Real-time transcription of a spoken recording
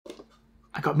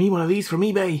I got me one of these from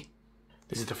eBay.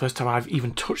 This is the first time I've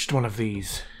even touched one of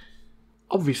these.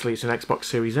 Obviously it's an Xbox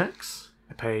Series X.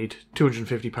 I paid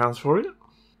 £250 for it.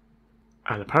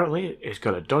 And apparently it's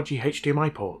got a dodgy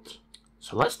HDMI port.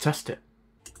 So let's test it.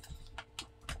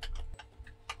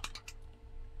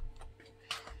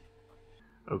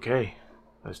 Okay,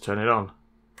 let's turn it on.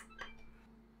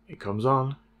 It comes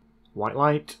on. White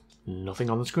light. Nothing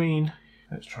on the screen.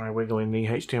 Let's try wiggling the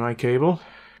HDMI cable.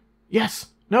 Yes!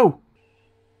 No!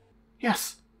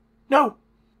 Yes! No!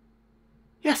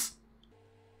 Yes!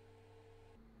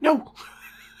 No!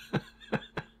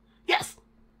 Yes!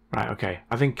 Right, okay.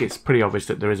 I think it's pretty obvious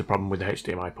that there is a problem with the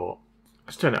HDMI port.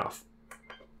 Let's turn it off.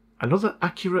 Another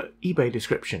accurate eBay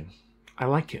description. I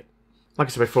like it. Like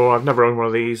I said before, I've never owned one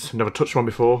of these, never touched one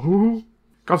before. Ooh.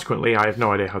 Consequently, I have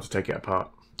no idea how to take it apart.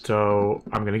 So,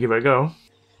 I'm going to give it a go.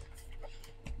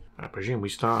 I presume we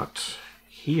start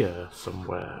here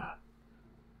somewhere.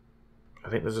 I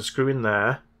think there's a screw in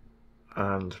there,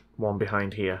 and one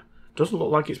behind here. Doesn't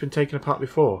look like it's been taken apart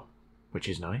before, which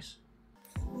is nice.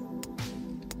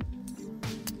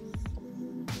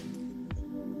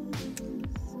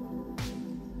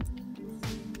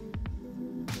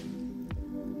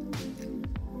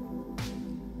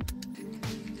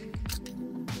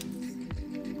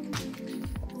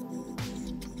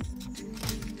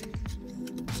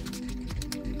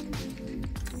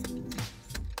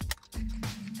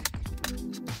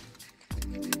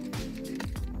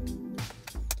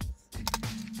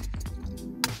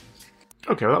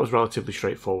 Okay, well that was relatively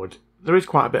straightforward. There is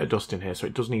quite a bit of dust in here, so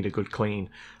it does need a good clean.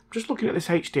 I'm just looking at this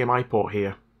HDMI port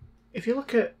here. If you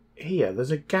look at here,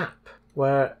 there's a gap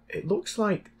where it looks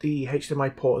like the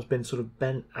HDMI port has been sort of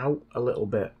bent out a little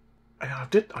bit. I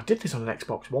did this on an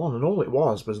Xbox One, and all it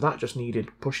was that just needed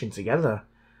pushing together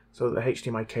so that the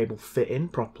HDMI cable fit in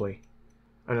properly.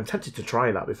 And I'm tempted to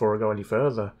try that before I go any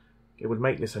further. It would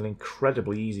make this an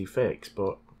incredibly easy fix,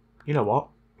 but you know what?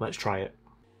 Let's try it.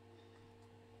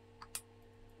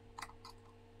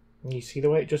 And you see the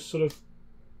way it just sort of...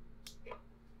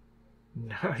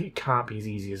 No, it can't be as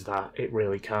easy as that. It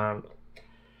really can't.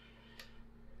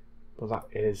 But that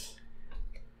is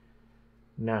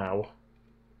now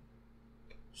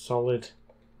solid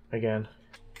again.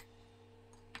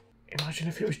 Imagine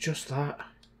if it was just that.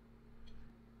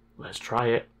 Let's try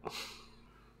it.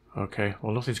 Okay,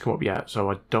 well nothing's come up yet, so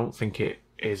I don't think it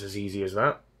is as easy as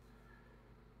that.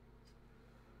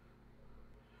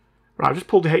 Right, I've just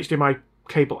pulled the HDMI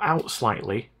cable out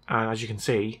slightly, and as you can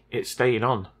see, it's staying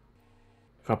on.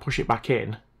 If I push it back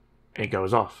in, it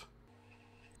goes off.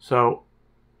 So,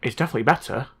 it's definitely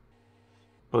better,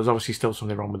 but there's obviously still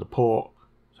something wrong with the port.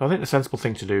 So I think the sensible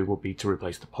thing to do would be to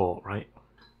replace the port, right?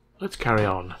 Let's carry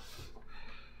on.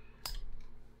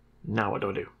 Now what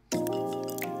do I do?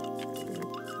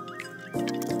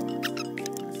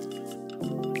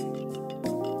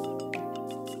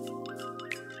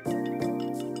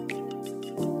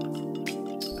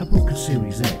 I broke a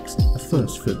Series X, a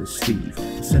first for this Steve.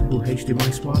 A simple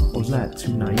HDMI swap, or was that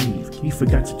too naive? He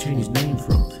forgot to change his name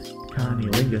from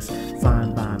Carnelingus.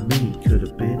 Fine by me, could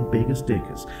have been bigger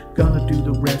stickers. Gonna do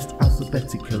the rest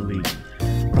alphabetically.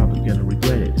 Probably gonna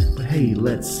regret it, but hey,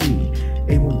 let's see.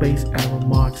 A1 Base, Aaron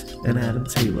Marks, and Adam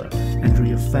Taylor.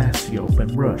 Andrea Facio,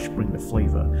 Ben Rush, bring the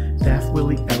flavor. Daft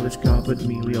Willie, Ellis Garbutt,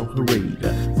 Emilio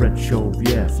Herrera. Fred Shove,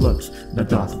 yeah, Flux, now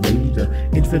Darth Vader.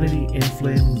 Infinity,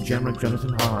 Inflame, Jamrock,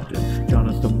 Jonathan Harden.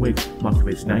 Jonathan Wick,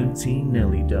 Markovitz, 19,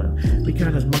 nearly done.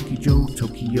 Mikanas, Monkey Joe,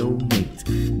 Tokyo, Nate.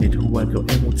 Nito Wago,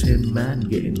 Hamilton, man,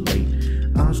 getting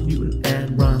late. Oz Newton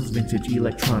and Ron's Vintage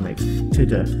Electronics.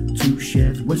 Tidder, two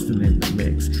sheds, Western in the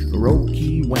mix.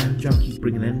 Hiroki, Wan Jockey,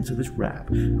 bringing an end to this rap.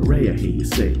 Hooray, I hear you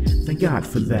say, thank God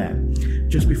for that.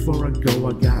 Just before I go,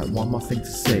 I got one more thing to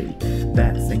say.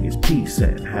 That thing is peace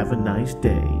and have a nice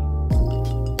day.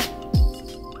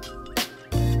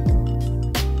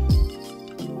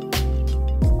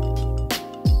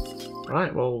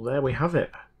 Right, well there we have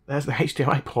it. There's the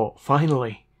HDMI port,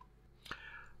 finally.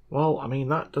 Well, I mean,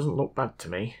 that doesn't look bad to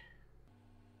me.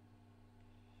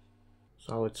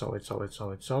 Solid, solid, solid,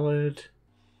 solid, solid.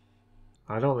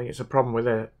 I don't think it's a problem with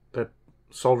the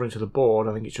soldering to the board.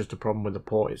 I think it's just a problem with the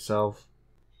port itself.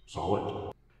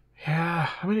 Solid. Yeah,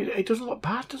 I mean, it doesn't look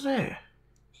bad, does it?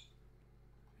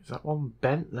 Is that one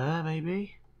bent there,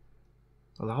 maybe?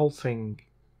 Well, the whole thing,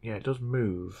 yeah, it does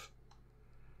move.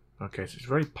 Okay, so it's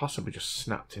very possibly just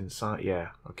snapped inside.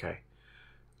 Yeah, okay.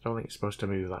 I don't think it's supposed to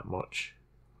move that much.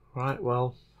 Right,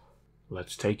 well,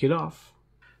 let's take it off.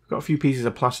 I've got a few pieces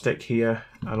of plastic here,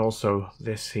 and also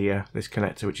this here, this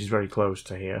connector, which is very close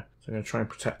to here. So I'm going to try and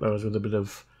protect those with a bit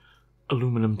of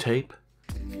aluminum tape.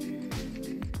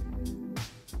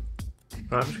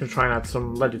 Right, I'm just going to try and add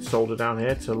some leaded solder down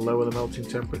here to lower the melting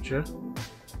temperature.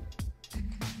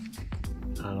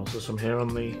 And also some here on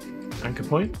the anchor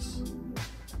points.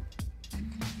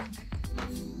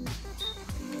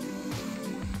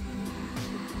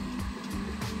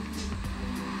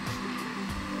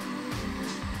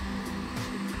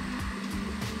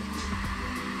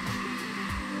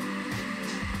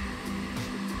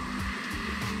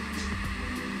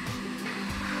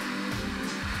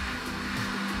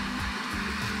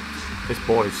 This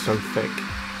board is so thick.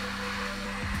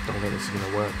 Don't think this is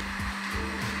going to work.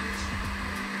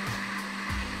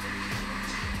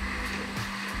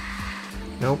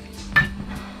 Nope. I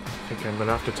think I'm going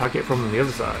to have to tag it from the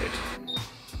other side.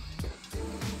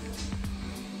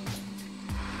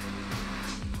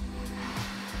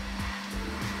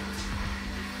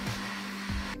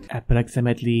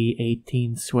 Approximately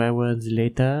 18 swear words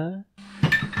later.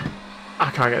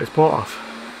 I can't get this port off.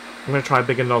 I'm going to try a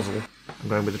bigger nozzle. I'm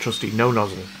going with the trusty no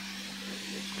nozzle,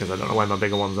 because I don't know where my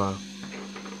bigger ones are.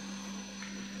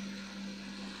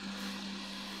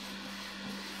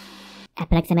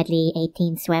 Approximately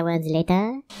 18 swear words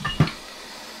later.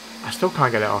 I still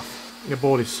can't get it off. Your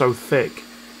board is so thick,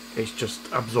 it's just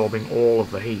absorbing all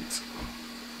of the heat.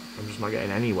 I'm just not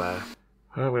getting anywhere.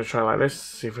 I'm going to try like this,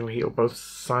 see if we can heat up both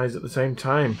sides at the same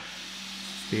time.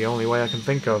 It's the only way I can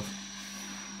think of.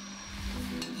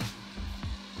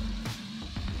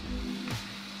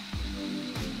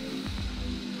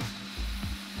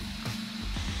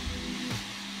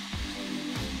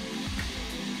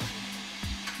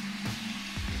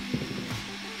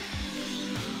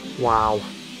 Wow.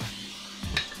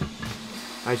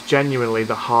 That's genuinely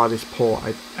the hardest port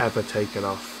I've ever taken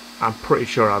off. I'm pretty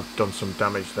sure I've done some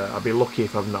damage there. I'd be lucky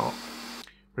if I've not.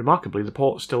 Remarkably, the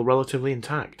port's still relatively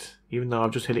intact, even though I've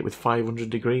just hit it with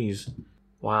 500 degrees.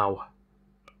 Wow.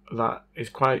 That is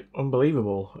quite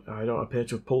unbelievable. I don't appear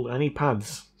to have pulled any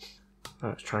pads.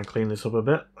 Let's try and clean this up a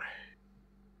bit.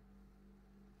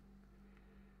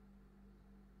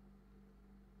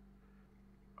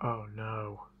 Oh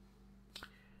no.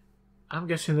 I'm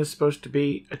guessing there's supposed to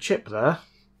be a chip there.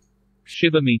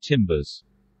 Shiver me timbers.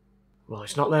 Well,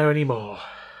 it's not there anymore.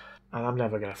 And I'm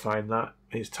never going to find that.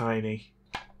 It's tiny.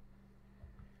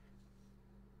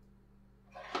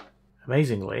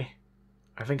 Amazingly,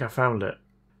 I think I found it.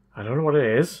 I don't know what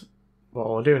it is, but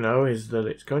all I do know is that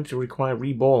it's going to require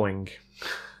reballing.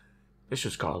 This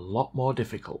just got a lot more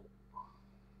difficult.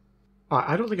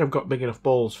 I don't think I've got big enough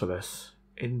balls for this,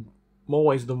 in more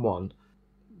ways than one.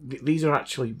 These are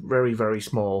actually very, very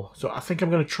small. So I think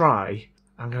I'm going to try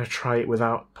it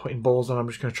without putting balls on. I'm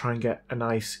just going to try and get a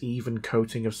nice even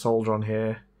coating of solder on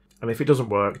here. And if it doesn't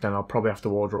work, then I'll probably have to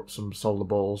order up some solder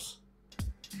balls.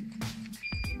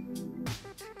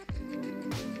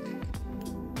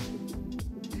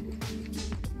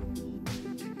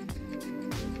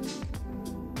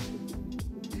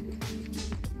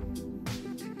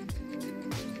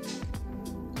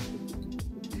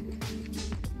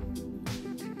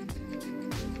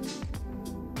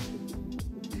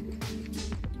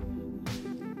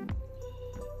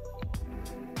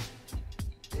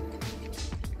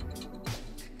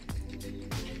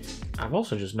 I've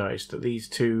also just noticed that these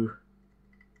two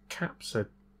caps are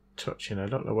touching. I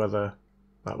don't know whether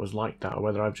that was like that or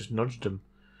whether I've just nudged them.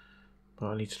 But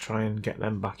I need to try and get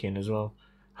them back in as well.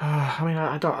 I mean,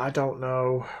 I don't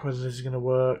know whether this is going to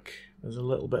work. There's a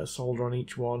little bit of solder on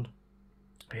each one.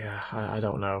 Yeah, I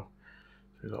don't know.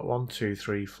 So we've got 1, 2,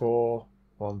 3, 4.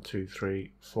 1, 2,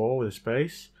 3, 4 with a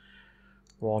space.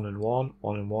 1 and 1.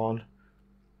 1 and 1.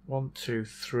 1, 2,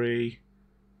 3.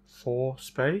 4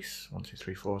 space, 1, 2,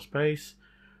 3, 4 space,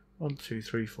 1, 2,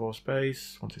 3, 4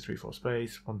 space, 1, 2, 3, 4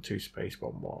 space, 1, 2 space,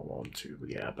 1, 1, 1, 2,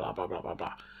 yeah, blah, blah, blah, blah,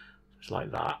 blah. It's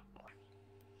like that.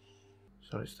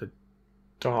 So it's the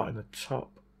dot in the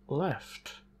top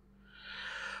left.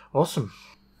 Awesome.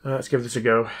 Let's give this a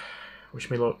go. Wish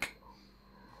me luck.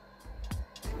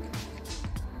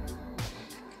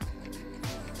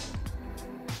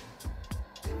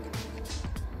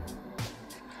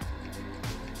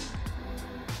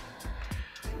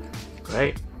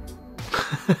 Great.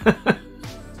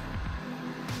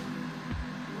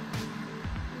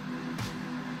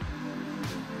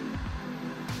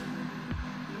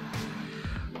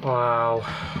 Wow.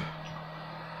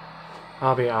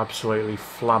 I'll be absolutely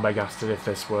flabbergasted if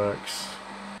this works.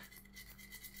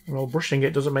 Well, brushing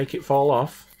it doesn't make it fall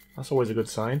off. That's always a good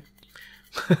sign.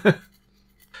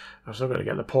 I've still got to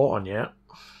get the port on yet.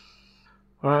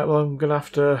 Alright, well, I'm going to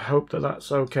have to hope that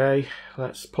that's okay.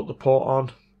 Let's put the port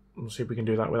on. We'll see if we can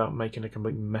do that without making a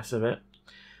complete mess of it.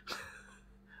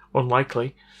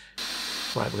 Unlikely.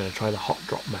 Right, we're going to try the hot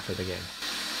drop method again.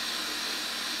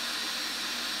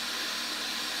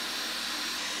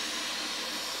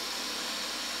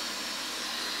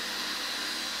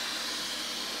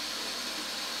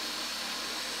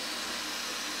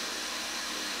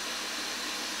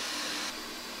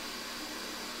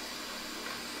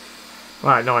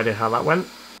 Right, no idea how that went.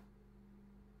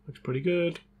 Looks pretty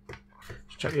good.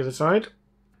 Let's check the other side.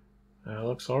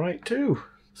 Looks alright too.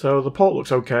 So the port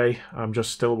looks okay. I'm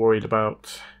just still worried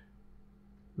about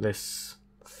this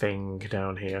thing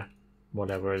down here.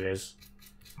 Whatever it is.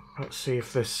 Let's see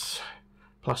if this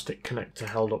plastic connector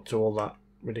held up to all that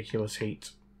ridiculous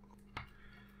heat.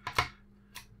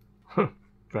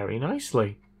 Very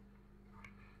nicely.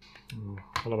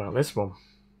 What about this one?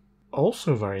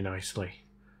 Also very nicely.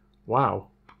 Wow.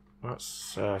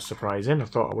 That's surprising. I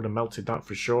thought I would have melted that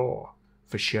for sure.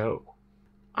 For show.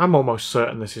 I'm almost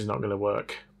certain this is not going to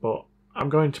work, but I'm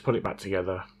going to put it back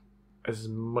together as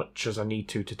much as I need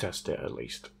to test it at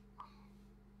least.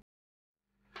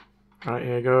 Right,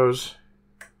 here goes.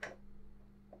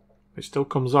 It still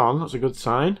comes on, that's a good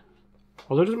sign.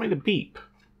 Although it doesn't make the beep.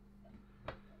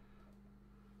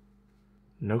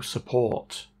 No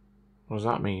support. What does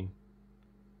that mean?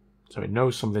 So it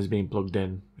knows something's being plugged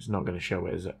in. It's not going to show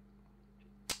it, is it?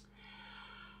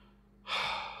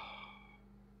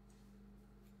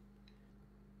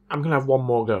 I'm going to have one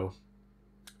more go.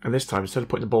 And this time, instead of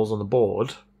putting the balls on the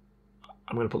board,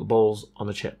 I'm going to put the balls on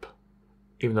the chip.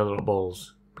 Even though they're not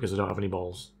balls, because I don't have any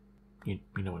balls. You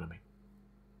know what I mean.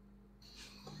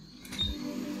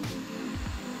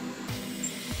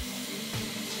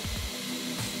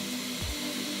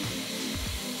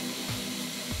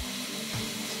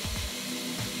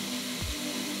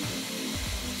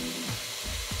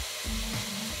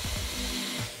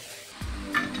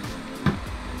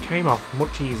 Came off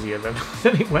much easier than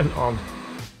it went on.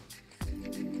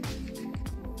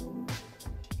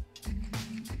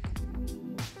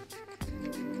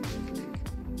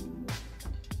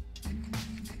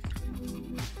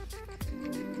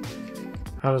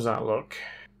 How does that look?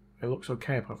 It looks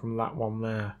okay apart from that one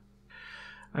there.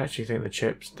 I actually think the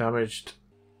chip's damaged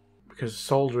because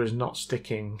solder is not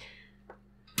sticking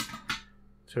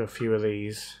to a few of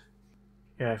these.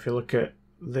 Yeah, if you look at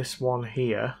this one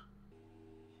here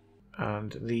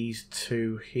and these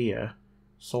two here,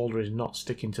 solder is not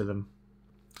sticking to them.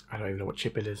 I don't even know what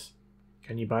chip it is.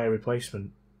 Can you buy a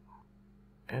replacement?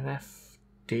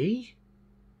 NFD?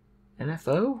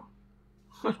 NFO?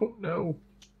 I don't know.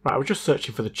 Right, I was just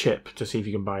searching for the chip to see if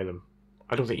you can buy them.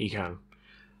 I don't think you can.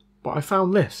 But I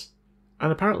found this.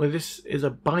 And apparently this is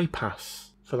a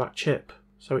bypass for that chip.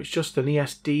 So it's just an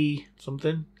ESD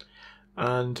something.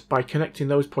 And by connecting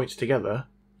those points together,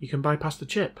 you can bypass the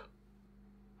chip.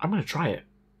 I'm going to try it.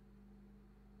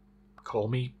 Call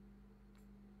me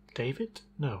David?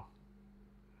 No.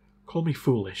 Call me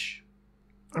foolish.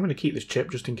 I'm going to keep this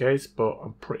chip just in case, but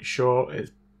I'm pretty sure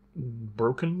it's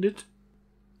broken it.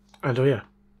 And oh yeah,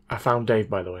 I found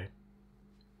Dave, by the way.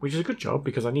 Which is a good job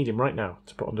because I need him right now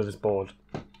to put under this board.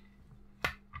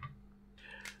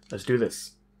 Let's do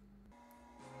this.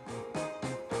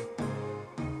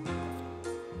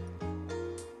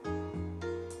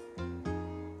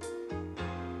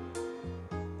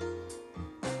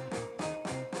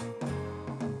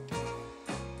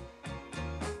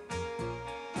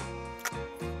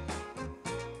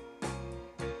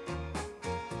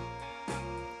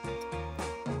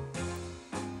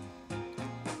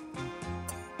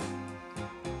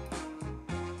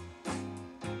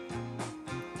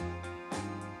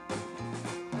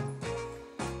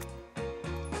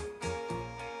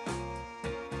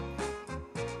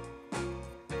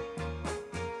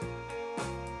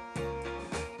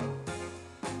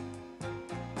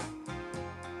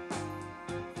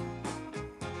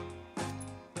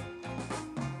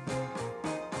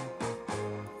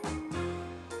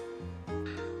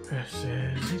 This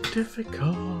is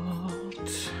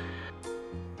difficult.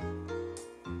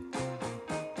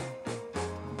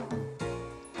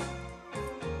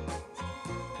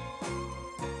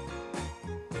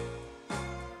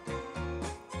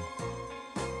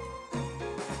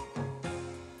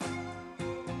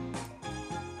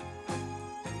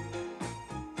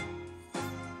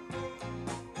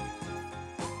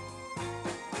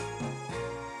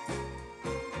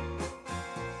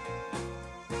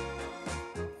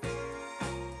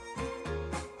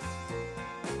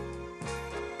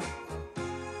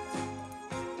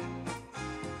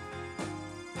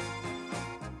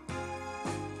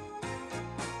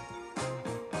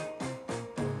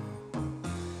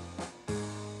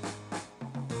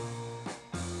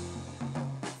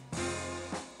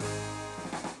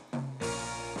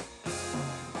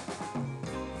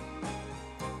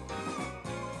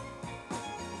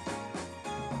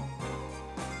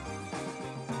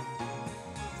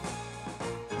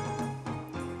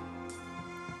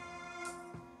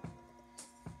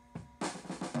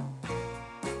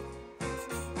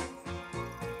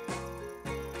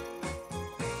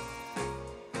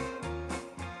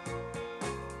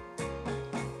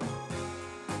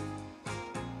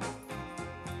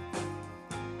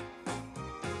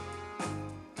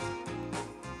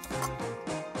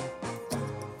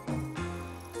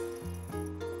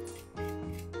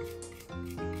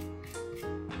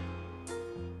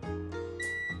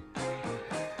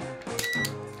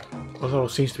 Although it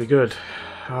seems to be good.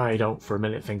 I don't for a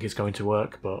minute think it's going to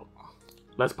work, but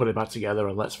let's put it back together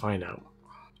and let's find out.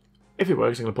 If it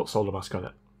works, I'm going to put solder mask on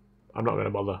it. I'm not going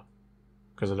to bother,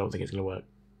 because I don't think it's going to work.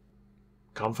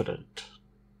 Confident.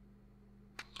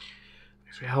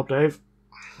 Thanks for your help, Dave.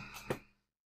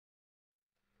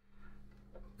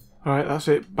 Alright, that's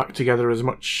it back together as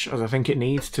much as I think it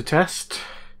needs to test.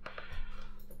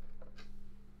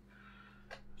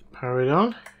 Power it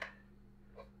on.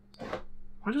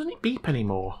 Why doesn't it beep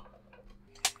anymore?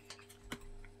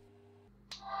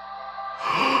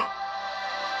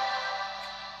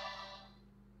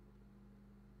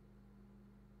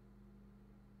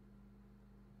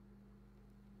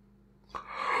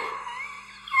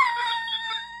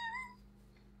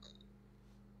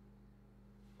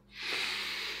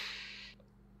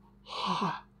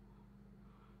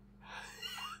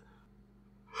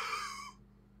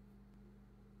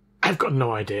 I've got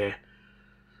no idea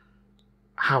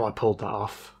how I pulled that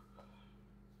off.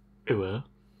 Ooh.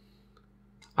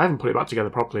 I haven't put it back together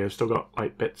properly. I've still got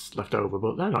like bits left over,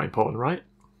 but they're not important, right?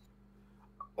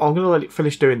 I'm going to let it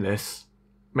finish doing this,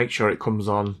 make sure it comes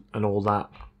on and all that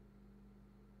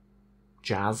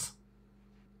jazz,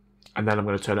 and then I'm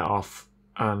going to turn it off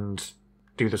and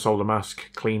do the solder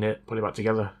mask, clean it, put it back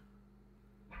together.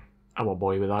 I won't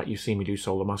bore you with that. You've seen me do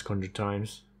solder mask 100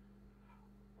 times.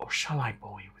 Or shall I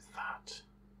bore you with that?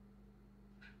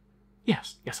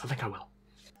 Yes, I think I will.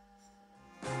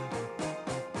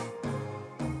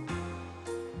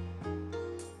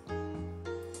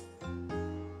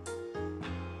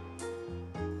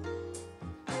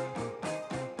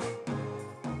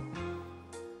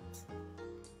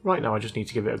 Right now I just need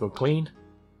to give it a good clean,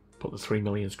 put the 3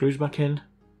 million screws back in,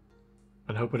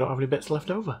 and hope I don't have any bits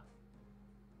left over.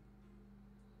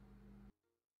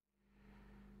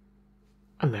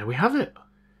 And there we have it.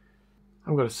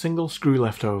 I've got a single screw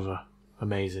left over.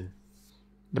 Amazing.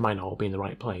 They might not all be in the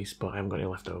right place, but I haven't got any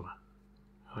left over.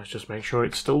 Let's just make sure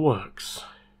it still works.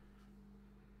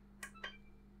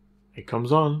 It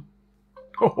comes on.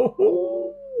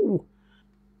 Oh!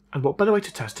 And what better way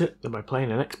to test it than by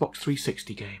playing an Xbox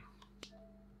 360 game?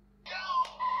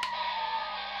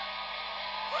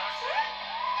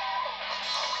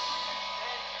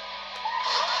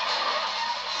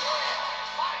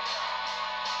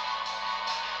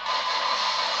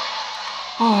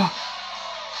 Oh!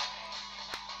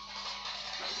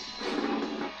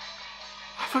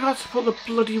 I forgot to put the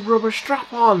bloody rubber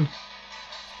strap on!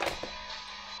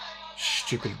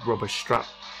 Stupid rubber strap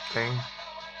thing.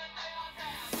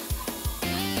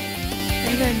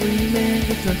 And then we live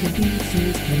the drunken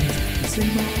pieces kids. The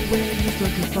same old way his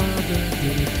drunken father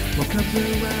did. What comes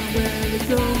around, well it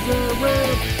goes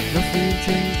around. Nothing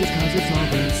changes cause it's all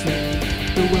the same.